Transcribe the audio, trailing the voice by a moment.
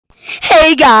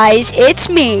Hey guys, it's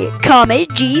me, Comet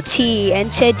GT,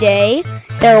 and today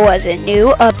there was a new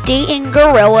update in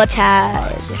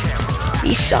Gtag.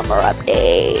 The summer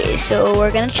update, so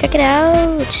we're gonna check it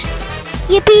out.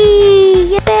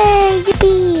 Yippee! Yippee!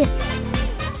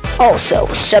 Yippee! Also,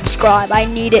 subscribe, I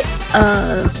need it.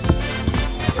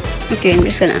 Okay, I'm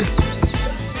just gonna...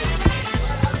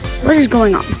 What is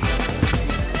going on?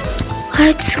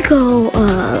 Let's go,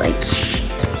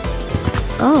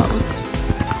 Oh.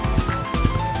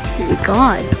 Oh my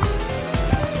god.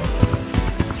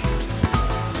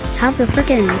 Have the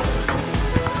freaking...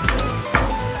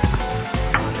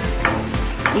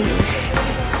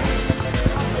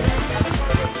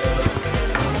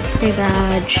 Big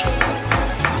badge.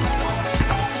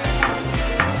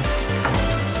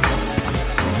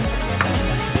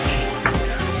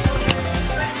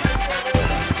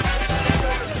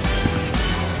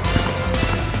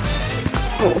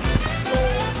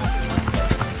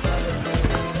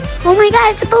 Oh my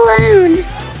god, it's a balloon!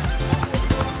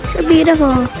 So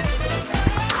beautiful.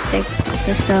 Take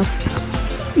this stuff.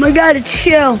 Oh my god, it's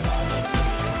chill.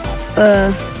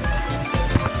 Hi,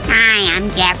 I'm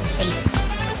Jeffrey.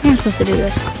 I'm supposed to do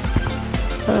this.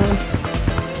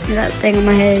 That thing on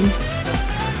my head.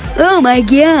 Oh my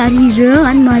god, he's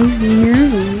on my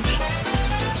nose.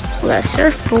 Well,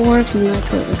 surfboard. Can you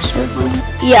put a surf on it?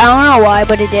 Yeah, I don't know why,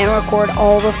 but it didn't record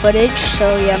all the footage.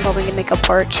 So yeah, I'm probably gonna make a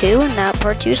part 2, and that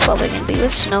part 2 is probably gonna be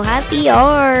with Snow Hat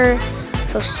VR.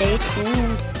 So stay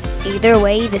tuned. Either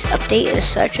way, this update is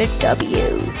such a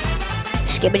W.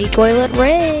 Skibbity toilet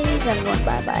raise. Everyone,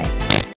 bye bye.